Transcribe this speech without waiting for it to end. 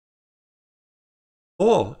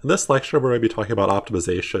Hello, in this lecture we're going to be talking about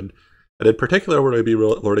optimization, and in particular we're going to be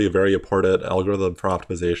learning a very important algorithm for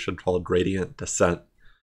optimization called gradient descent.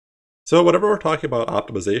 So whenever we're talking about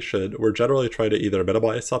optimization, we're generally trying to either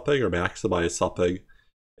minimize something or maximize something.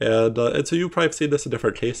 And so you've probably seen this in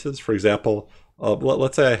different cases. For example,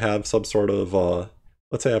 let's say I have some sort of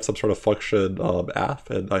function f,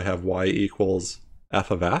 and I have y equals f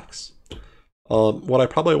of x. What I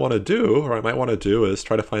probably want to do, or I might want to do, is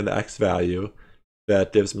try to find the x value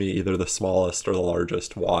that gives me either the smallest or the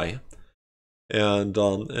largest y. And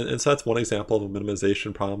so that's one example of a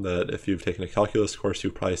minimization problem that if you've taken a calculus course,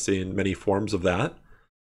 you've probably seen many forms of that.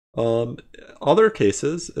 Other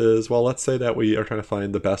cases is, well, let's say that we are trying to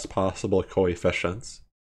find the best possible coefficients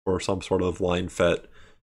for some sort of line fit,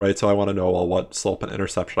 right? So I want to know, well, what slope and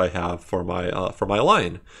intercept should I have for my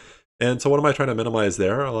line? And so what am I trying to minimize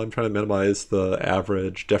there? Well, I'm trying to minimize the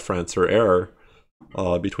average difference or error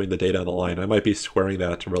between the data and the line. I might be squaring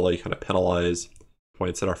that to really kind of penalize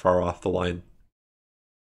points that are far off the line.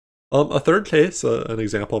 A third case, an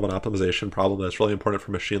example of an optimization problem that's really important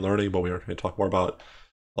for machine learning, but we aren't going to talk more about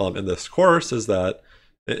in this course, is that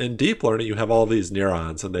in deep learning you have all these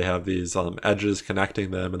neurons, and they have these edges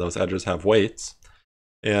connecting them, and those edges have weights.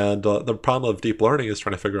 And the problem of deep learning is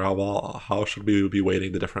trying to figure out, well, how should we be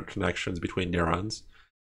weighting the different connections between neurons?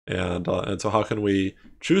 And so how can we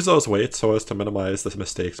choose those weights so as to minimize the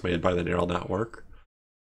mistakes made by the neural network?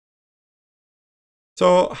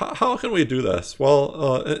 So how can we do this?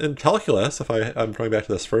 Well, in calculus, if I'm going back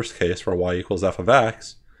to this first case where y equals f of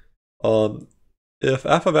x, if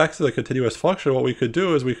f of x is a continuous function, what we could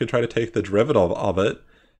do is we could try to take the derivative of it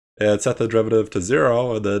and set the derivative to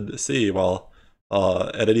 0 and then see, well,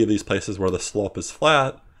 at any of these places where the slope is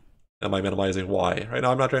flat, am I minimizing y? Right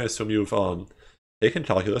now I'm not trying to assume you've taken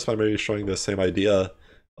calculus, but I'm maybe showing the same idea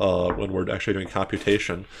when we're actually doing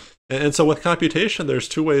computation. And so with computation, there's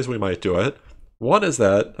two ways we might do it. One is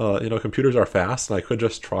that computers are fast, and I could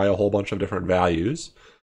just try a whole bunch of different values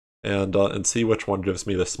and see which one gives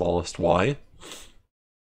me the smallest y.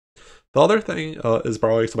 The other thing is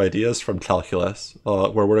borrowing some ideas from calculus,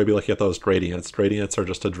 where we're going to be looking at those gradients. Gradients are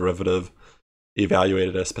just a derivative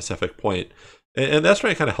evaluated at a specific point. And that's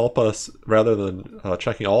trying to kind of help us, rather than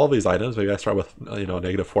checking all of these items. Maybe I start with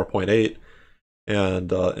negative 4.8,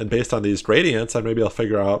 and based on these gradients, maybe I'll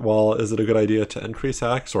figure out, well, is it a good idea to increase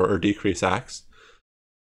x or decrease x?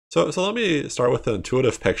 So let me start with an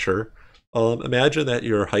intuitive picture. Imagine that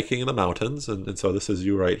you're hiking in the mountains, and so this is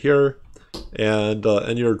you right here, and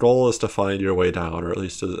your goal is to find your way down, or at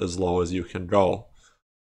least as low as you can go.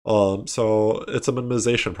 So it's a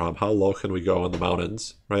minimization problem. How low can we go in the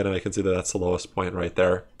mountains, right? And I can see that that's the lowest point right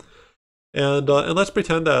there. And let's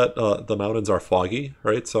pretend that the mountains are foggy,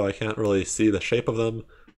 right? So I can't really see the shape of them.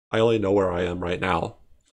 I only know where I am right now.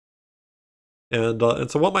 And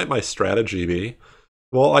so what might my strategy be?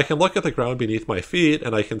 Well, I can look at the ground beneath my feet,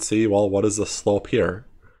 and I can see, well, what is the slope here,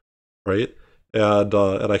 right? And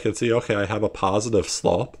I can see, okay, I have a positive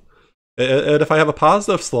slope. And if I have a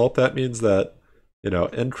positive slope, that means that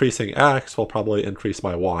increasing x will probably increase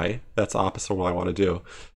my y. That's opposite of what I want to do.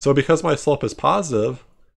 So because my slope is positive,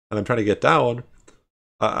 and I'm trying to get down,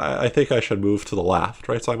 I think I should move to the left,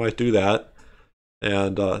 right? So I might do that,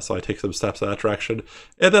 and so I take some steps in that direction,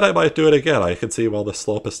 and then I might do it again. I can see, well, the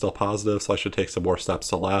slope is still positive, so I should take some more steps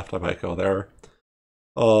to the left. I might go there.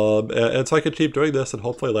 And so I could keep doing this and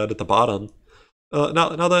hopefully land at the bottom. Now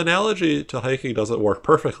the analogy to hiking doesn't work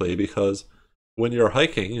perfectly, because when you're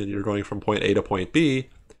hiking and you're going from point A to point B,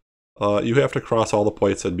 you have to cross all the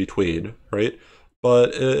points in between, right?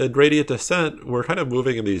 But in gradient descent, we're kind of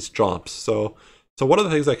moving in these jumps. So one of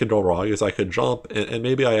the things that could go wrong is I could jump, and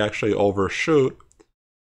maybe I actually overshoot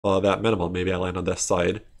that minimum. Maybe I land on this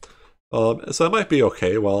side. So that might be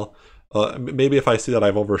okay. Well, maybe if I see that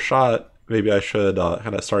I've overshot, maybe I should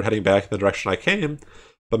kind of start heading back in the direction I came,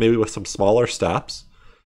 but maybe with some smaller steps.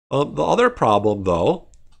 The other problem, though,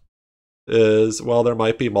 is, well, there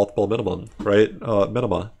might be multiple minima.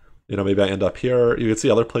 Maybe I end up here. You can see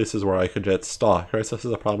other places where I could get stuck, right? So this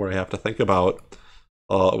is a problem where I have to think about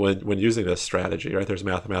when using this strategy, right? There's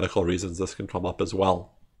mathematical reasons this can come up as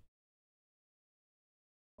well.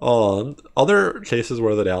 Other cases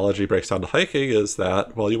where the analogy breaks down to hiking is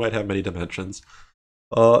that, well, you might have many dimensions.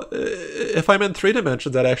 If I'm in 3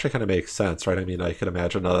 dimensions, that actually kind of makes sense, right? I mean, I could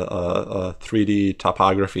imagine a 3D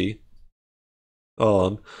topography.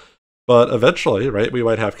 But eventually, right, we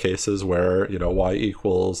might have cases where, y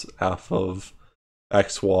equals f of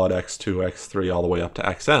x1, x2, x3, all the way up to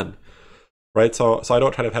xn, right? So I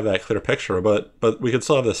don't try to have that clear picture, but we can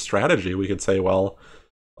still have this strategy. We could say, well,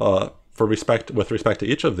 with respect to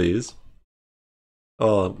each of these,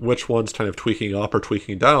 which one's kind of tweaking up or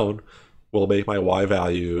tweaking down will make my y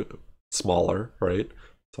value smaller, right?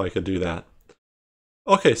 So I could do that.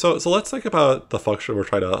 Okay, so let's think about the function we're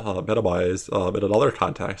trying to minimize in another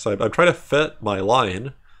context. I'm trying to fit my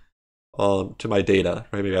line to my data,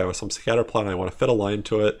 right? Maybe I have some scatter plot and I want to fit a line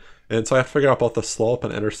to it, and so I have to figure out both the slope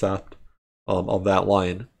and intercept of that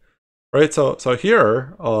line, right? So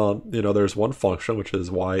here, there's one function which is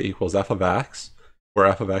y equals f of x, where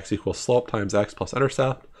f of x equals slope times x plus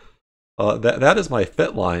intercept. That is my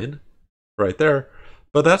fit line right there.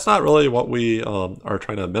 But that's not really what we are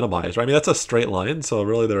trying to minimize, right? I mean, that's a straight line, so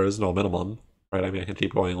really there is no minimum, right? I mean, I can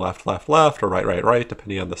keep going left, left, left, or right, right, right,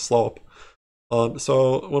 depending on the slope.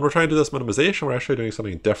 So when we're trying to do this minimization, we're actually doing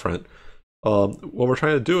something different. What we're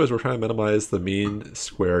trying to do is we're trying to minimize the mean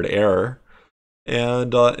squared error.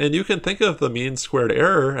 And you can think of the mean squared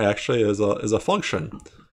error actually as a function.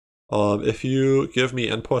 If you give me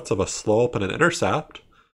inputs of a slope and an intercept,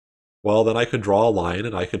 well, then I could draw a line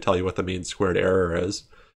and I could tell you what the mean squared error is.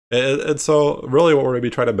 And so really what we're going to be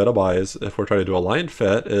trying to minimize if we're trying to do a line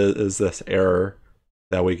fit is this error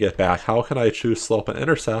that we get back. How can I choose slope and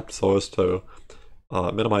intercept so as to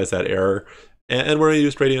minimize that error? And we're going to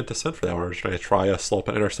use gradient descent for that. We're just going to try a slope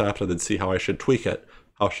and intercept and then see how I should tweak it.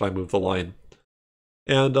 How should I move the line?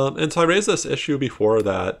 And so I raised this issue before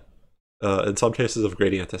that in some cases of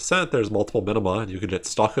gradient descent, there's multiple minima and you could get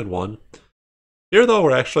stuck in one. Here, though,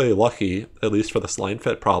 we're actually lucky, at least for this line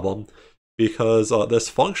fit problem, because this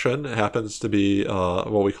function happens to be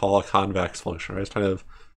what we call a convex function, right? It's kind of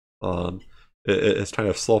it's kind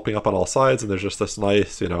of sloping up on all sides, and there's just this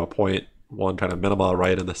nice, 0.1 kind of minima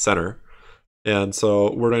right in the center. And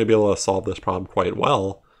so we're going to be able to solve this problem quite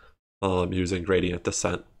well using gradient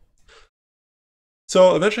descent.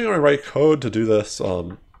 So eventually I'm going to write code to do this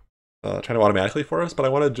trying to automatically for us, but I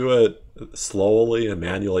want to do it slowly and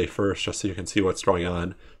manually first, just so you can see what's going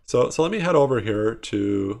on. So let me head over here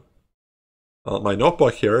to my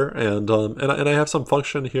notebook here, and I have some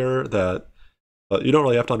function here that you don't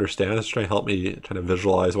really have to understand. It's trying to help me kind of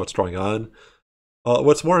visualize what's going on.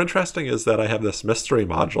 What's more interesting is that I have this mystery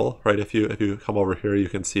module, right? If you come over here, you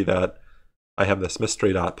can see that I have this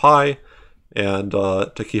mystery.py, and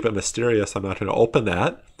to keep it mysterious, I'm not going to open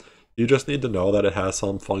that. You just need to know that it has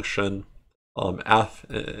some function f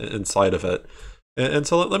inside of it. And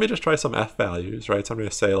so let me just try some f values, right? So I'm going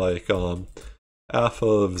to say like f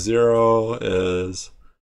of 0 is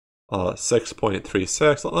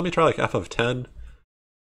 6.36. Let me try like f of 10.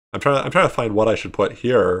 I'm trying to find what I should put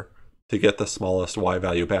here to get the smallest y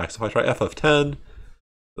value back. So if I try f of 10,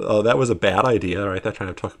 that was a bad idea, right? That kind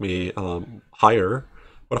of took me higher.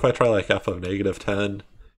 What if I try like f of negative 10?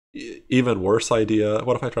 Even worse idea.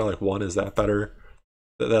 What if I try like 1? Is that better?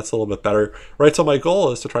 That's a little bit better, right? So my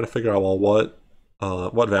goal is to try to figure out, well,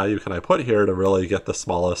 what value can I put here to really get the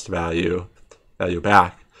smallest value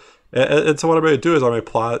back? And so what I'm going to do is I'm going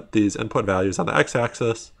to plot these input values on the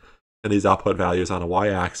x-axis and these output values on a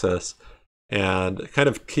y-axis, and kind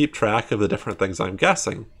of keep track of the different things I'm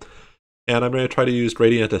guessing. And I'm going to try to use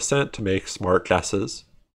gradient descent to make smart guesses.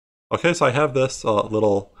 Okay, so I have this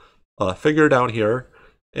little figure down here.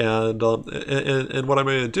 And what I'm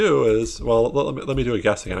going to do is, well, let me do a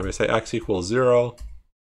guess again. I'm going to say x equals 0,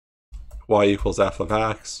 y equals f of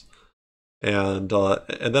x, and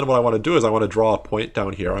then what I want to do is I want to draw a point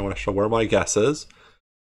down here. I want to show where my guess is,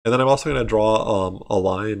 and then I'm also going to draw a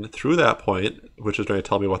line through that point, which is going to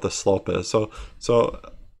tell me what the slope is. So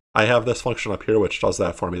I have this function up here which does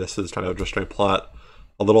that for me. This is kind of just going to plot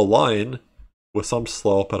a little line with some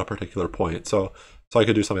slope at a particular point. So I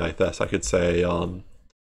could do something like this. I could say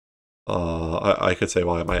I could say,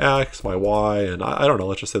 well, my x, my y, and I don't know,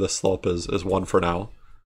 let's just say the slope is 1 for now.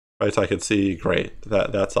 Right, so I can see, great,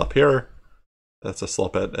 that's up here. That's a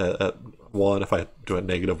slope at 1. If I do a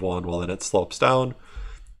negative 1, well, then it slopes down.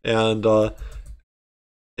 And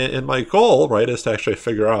my goal, right, is to actually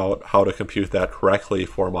figure out how to compute that correctly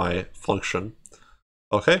for my function.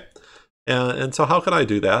 Okay, and so how can I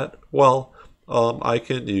do that? Well, I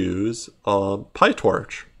can use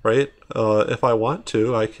PyTorch, right? If I want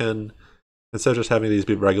to, I can, instead of just having these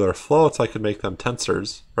be regular floats, I could make them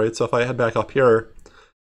tensors, right? So if I head back up here,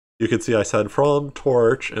 you can see I said from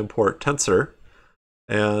torch import tensor,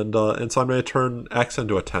 and so I'm going to turn x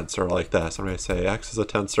into a tensor like this. I'm going to say x is a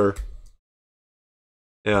tensor,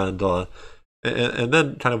 and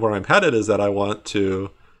then kind of where I'm headed is that I want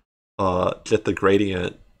to get the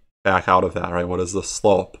gradient back out of that, right? What is the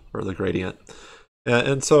slope or the gradient?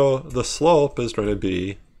 And so the slope is going to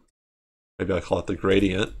be, maybe I call it the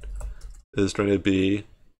gradient, is going to be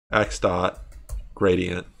x dot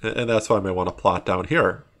gradient, and that's what I may want to plot down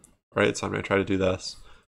here, right? So I'm going to try to do this,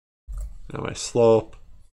 my slope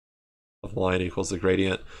of the line equals the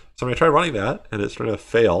gradient. So I'm going to try running that, and it's going to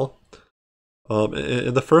fail.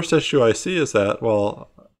 And the first issue I see is that, well,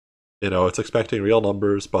 it's expecting real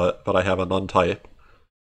numbers, but I have a none type,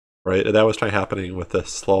 right? And that was trying happening with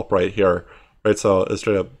this slope right here, right? So it's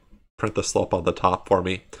trying to print the slope on the top for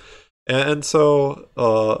me. And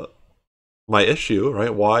so my issue,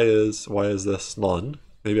 right? Why is this none?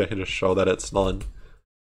 Maybe I can just show that it's none.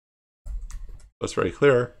 It's very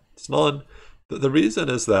clear. It's none. The reason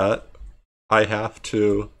is that I have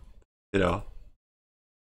to,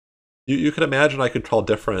 you could imagine I could call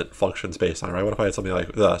different functions based on it, right? What if I had something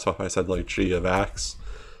like this? So if I said like g of x,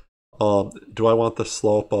 do I want the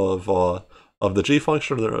slope of the g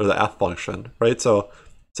function or the f function, right? So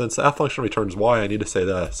since the f function returns y, I need to say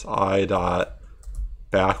this, I dot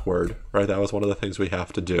backward, right? That was one of the things we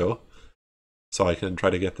have to do. So I can try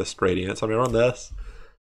to get this gradient. So I'm going to run this.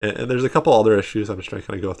 And there's a couple other issues I'm just trying to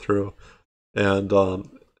kind of go through. And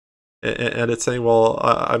it's saying, well,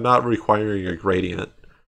 I'm not requiring a gradient,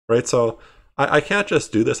 right? So I can't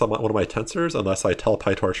just do this on one of my tensors unless I tell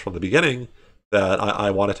PyTorch from the beginning that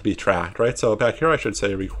I want it to be tracked, right? So back here I should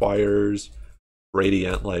say requires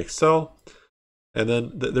gradient like so. And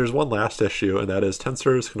then there's one last issue, and that is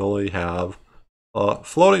tensors can only have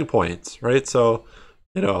floating points, right? So,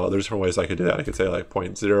 there's different ways I could do that. I could say like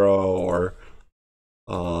 0.0, or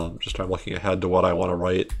just I'm looking ahead to what I want to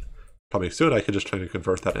write coming soon. I could just try to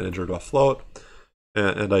convert that integer to a float,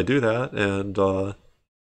 and I do that, and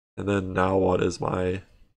then now what is my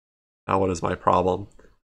problem?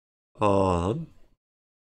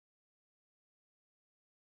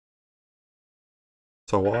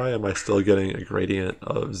 So why am I still getting a gradient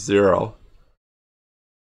of 0?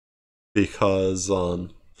 Because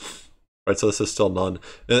right, so this is still none,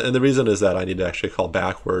 and the reason is that I need to actually call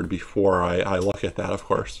backward before I look at that, of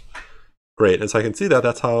course. Great, and so I can see that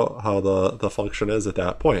that's how the function is at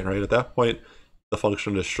that point, right? At that point, the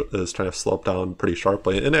function is trying to slope down pretty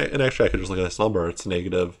sharply, and actually I could just look at this number. It's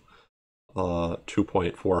negative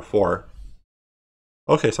 2.44.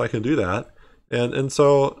 Okay, so I can do that, and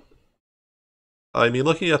so I mean,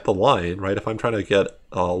 looking at the line, right? If I'm trying to get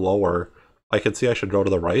lower, I can see I should go to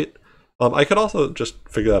the right. I could also just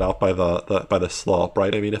figure that out by the slope,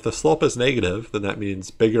 right? I mean, if the slope is negative, then that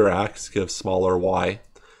means bigger x gives smaller y.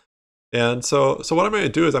 And so what I'm going to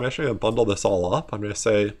do is I'm actually going to bundle this all up. I'm going to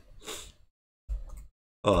say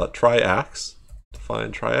try x,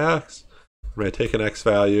 define try x. I'm going to take an x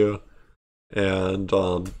value, and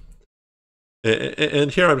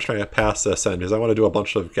here I'm just trying to pass this in because I want to do a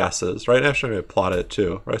bunch of guesses, right? And actually I'm going to plot it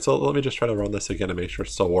too, right? So let me just try to run this again to make sure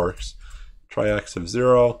it still works. Try x of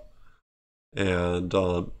 0. And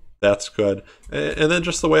that's good. And then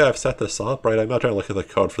just the way I've set this up, right? I'm not trying to look at the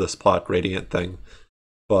code for this plot gradient thing,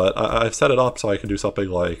 but I've set it up so I can do something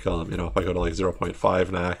like, if I go to like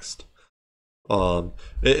 0.5 next,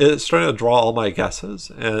 it's trying to draw all my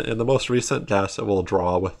guesses, and in the most recent guess it will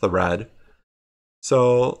draw with the red.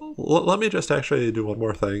 So let me just actually do one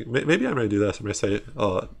more thing. Maybe I'm going to do this. I'm going to say,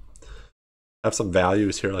 have some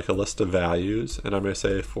values here, like a list of values, and I'm going to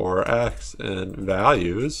say for x and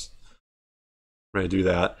values, I'm going to do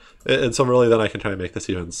that. And so really then I can try to make this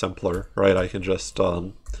even simpler, right? I can just,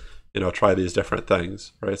 try these different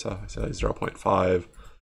things, right? So I say 0.5,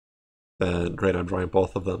 then great, I'm drawing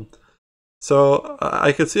both of them. So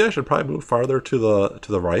I can see I should probably move farther to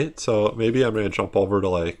the right. So maybe I'm going to jump over to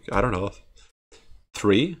like, I don't know,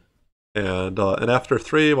 3. And after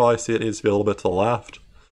 3, well, I see it needs to be a little bit to the left.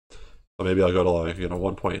 So maybe I'll go to like,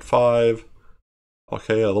 1.5.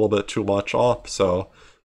 Okay, a little bit too much up. So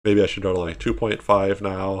maybe I should go to like 2.5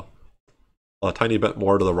 now. A tiny bit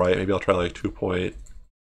more to the right. Maybe I'll try like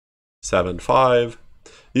 2.75.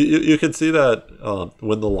 You can see that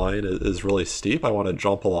when the line is really steep, I want to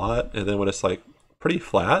jump a lot. And then when it's like pretty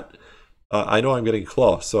flat, I know I'm getting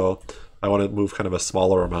close. So I want to move kind of a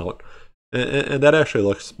smaller amount. And that actually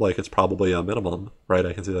looks like it's probably a minimum, right?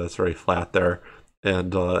 I can see that it's very flat there.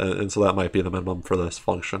 And so that might be the minimum for this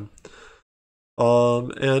function.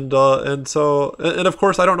 And of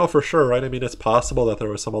course I don't know for sure, right? I mean, it's possible that there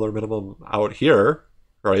was some other minimum out here,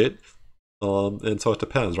 right? And so it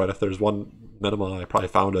depends, right? If there's one minimum, I probably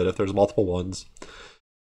found it. If there's multiple ones,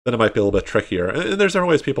 then it might be a little bit trickier. And there's different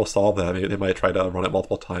ways people solve that. Maybe they might try to run it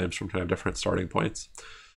multiple times from kind of different starting points.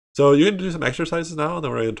 So you can do some exercises now, and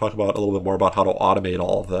then we're going to talk about a little bit more about how to automate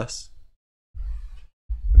all of this.